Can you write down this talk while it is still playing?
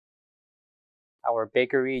our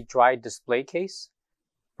bakery dry display case.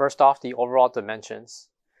 First off, the overall dimensions.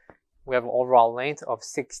 We have an overall length of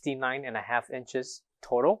 69.5 inches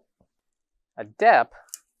total, a depth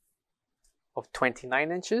of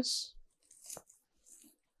 29 inches,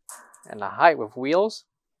 and a height with wheels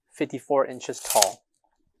 54 inches tall.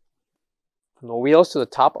 From the wheels to the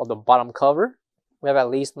top of the bottom cover, we have at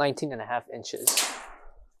least 19.5 inches.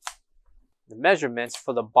 The measurements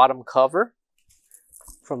for the bottom cover,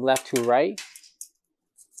 from left to right,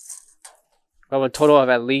 we have a total of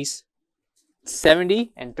at least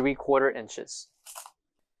 70 3/4 inches.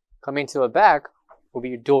 Coming to the back will be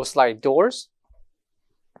your dual slide doors,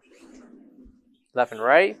 left and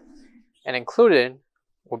right, and included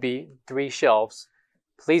will be 3 shelves.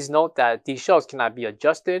 Please note that these shelves cannot be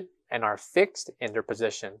adjusted and are fixed in their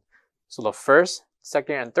position. So the first,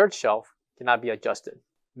 second, and third shelf cannot be adjusted.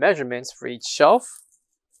 Measurements for each shelf.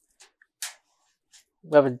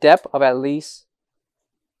 We have a depth of at least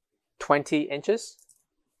 20 inches.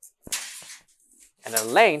 And a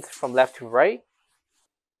length from left to right,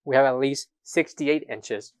 we have at least 68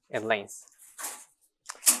 inches in length.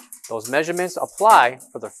 Those measurements apply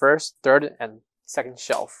for the first, third, and second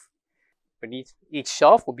shelf. Beneath each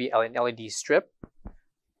shelf will be an LED strip.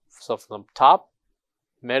 So from the top,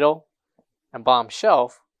 middle, and bottom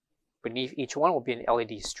shelf, beneath each one will be an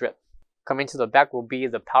LED strip. Coming to the back will be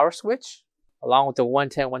the power switch, along with the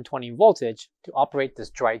 110/120 voltage to operate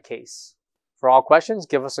this dry case. For all questions,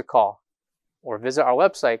 give us a call or visit our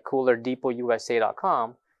website,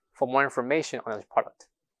 coolerdepotUSA.com, for more information on this product.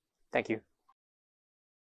 Thank you.